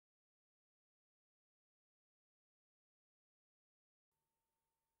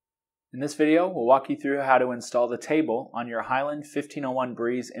In this video, we'll walk you through how to install the table on your Highland 1501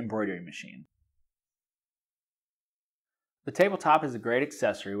 Breeze embroidery machine. The tabletop is a great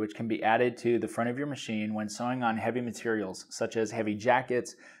accessory which can be added to the front of your machine when sewing on heavy materials such as heavy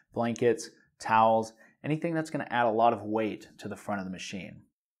jackets, blankets, towels, anything that's going to add a lot of weight to the front of the machine.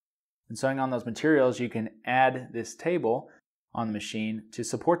 When sewing on those materials, you can add this table on the machine to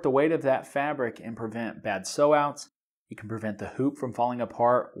support the weight of that fabric and prevent bad sew outs. You can prevent the hoop from falling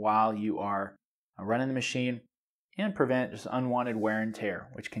apart while you are running the machine and prevent just unwanted wear and tear,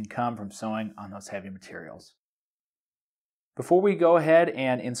 which can come from sewing on those heavy materials. Before we go ahead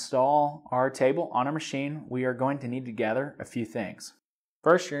and install our table on our machine, we are going to need to gather a few things.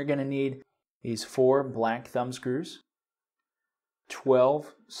 First, you're going to need these 4 black thumb screws,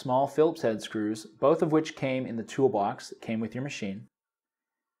 12 small Phillips head screws, both of which came in the toolbox that came with your machine.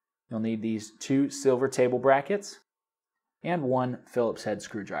 You'll need these 2 silver table brackets and 1 Phillips head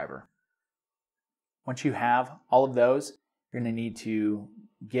screwdriver. Once you have all of those, you're going to need to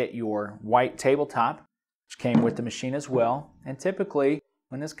get your white tabletop, which came with the machine as well. And typically,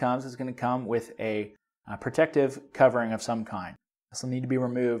 when this comes, it's going to come with a protective covering of some kind. This will need to be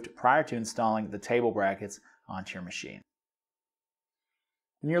removed prior to installing the table brackets onto your machine.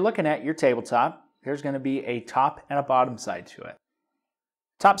 When you're looking at your tabletop, there's going to be a top and a bottom side to it.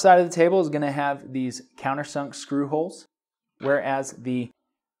 Top side of the table is going to have these countersunk screw holes, whereas the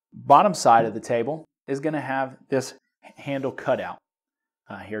bottom side of the table is going to have this handle cutout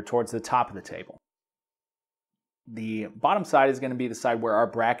here towards the top of the table. The bottom side is going to be the side where our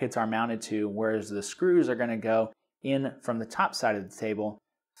brackets are mounted to, whereas the screws are going to go in from the top side of the table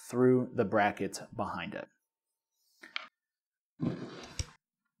through the brackets behind it.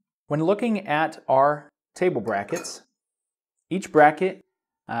 When looking at our table brackets, each bracket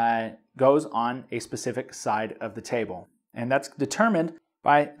goes on a specific side of the table, and that's determined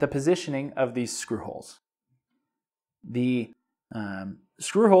by the positioning of these screw holes. The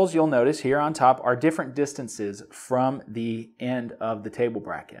screw holes you'll notice here on top are different distances from the end of the table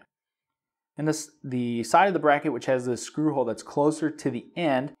bracket. And the side of the bracket which has the screw hole that's closer to the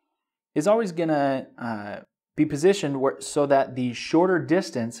end is always going to be positioned so that the shorter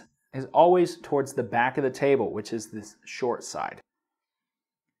distance is always towards the back of the table, which is this short side.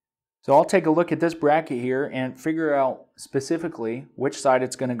 So I'll take a look at this bracket here and figure out specifically which side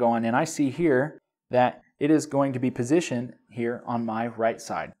it's going to go on. And I see here that it is going to be positioned here on my right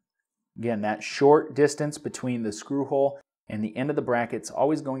side. Again, that short distance between the screw hole and the end of the bracket is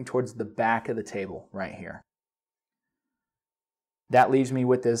always going towards the back of the table right here. That leaves me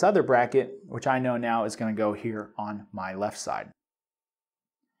with this other bracket, which I know now is going to go here on my left side.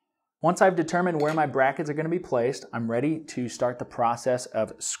 Once I've determined where my brackets are going to be placed, I'm ready to start the process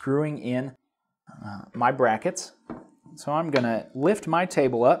of screwing in my brackets. So I'm going to lift my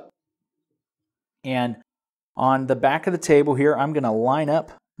table up, and on the back of the table here, I'm going to line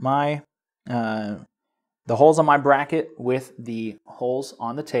up my the holes on my bracket with the holes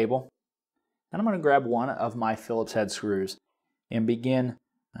on the table. And I'm going to grab one of my Phillips head screws and begin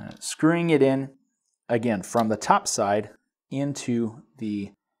screwing it in, again, from the top side into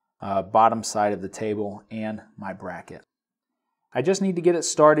the bottom side of the table and my bracket. I just need to get it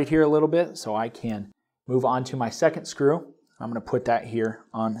started here a little bit so I can move on to my second screw. I'm going to put that here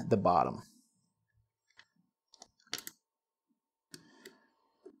on the bottom.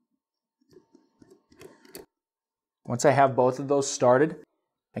 Once I have both of those started,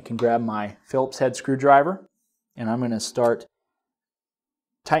 I can grab my Phillips head screwdriver and I'm going to start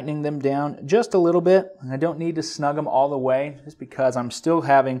tightening them down just a little bit. I don't need to snug them all the way just because I'm still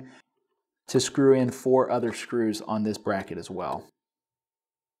having to screw in 4 other screws on this bracket as well.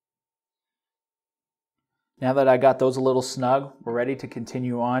 Now that I got those a little snug, we're ready to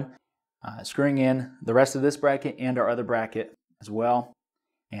continue on screwing in the rest of this bracket and our other bracket as well.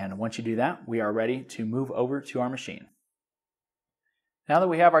 And once you do that, we are ready to move over to our machine. Now that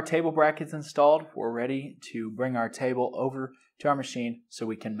we have our table brackets installed, we're ready to bring our table over to our machine so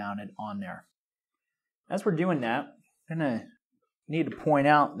we can mount it on there. As we're doing that, I'm going to need to point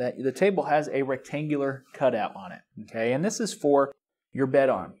out that the table has a rectangular cutout on it. Okay, and this is for your bed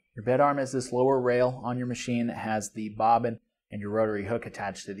arm. Your bed arm is this lower rail on your machine that has the bobbin and your rotary hook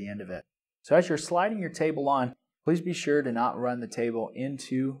attached to the end of it. So as you're sliding your table on, please be sure to not run the table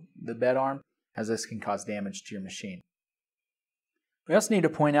into the bed arm, as this can cause damage to your machine. We also need to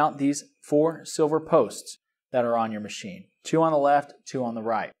point out these 4 silver posts that are on your machine. 2 on the left, 2 on the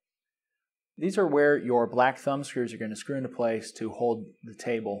right. These are where your black thumb screws are going to screw into place to hold the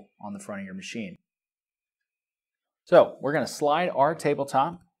table on the front of your machine. So we're going to slide our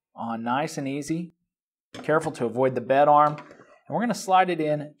tabletop on nice and easy. Careful to avoid the bed arm. And we're going to slide it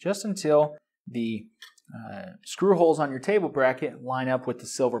in just until the screw holes on your table bracket line up with the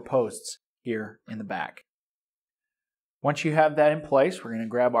silver posts here in the back. Once you have that in place, we're going to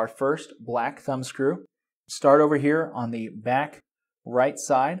grab our first black thumb screw, start over here on the back right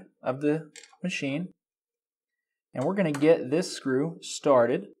side of the machine, and we're going to get this screw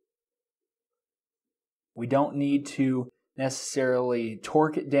started. We don't need to necessarily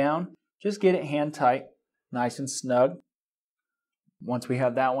torque it down, just get it hand tight, nice and snug. Once we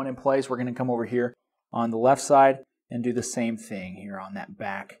have that one in place, we're going to come over here on the left side and do the same thing here on that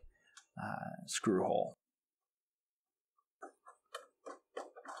back screw hole.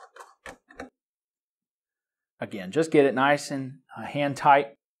 Again, just get it nice and hand tight.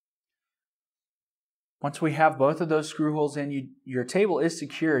 Once we have both of those screw holes in, your table is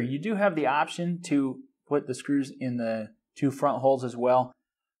secure. You do have the option to put the screws in the two front holes as well,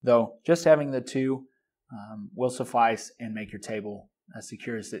 though just having the two will suffice and make your table as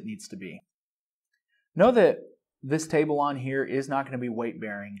secure as it needs to be. Know that this table on here is not going to be weight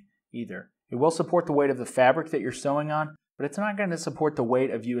bearing either. It will support the weight of the fabric that you're sewing on, but it's not going to support the weight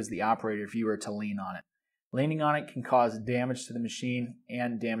of you as the operator if you were to lean on it. Leaning on it can cause damage to the machine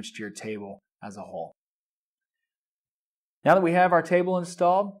and damage to your table as a whole. Now that we have our table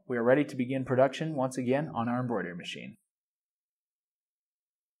installed, we are ready to begin production once again on our embroidery machine.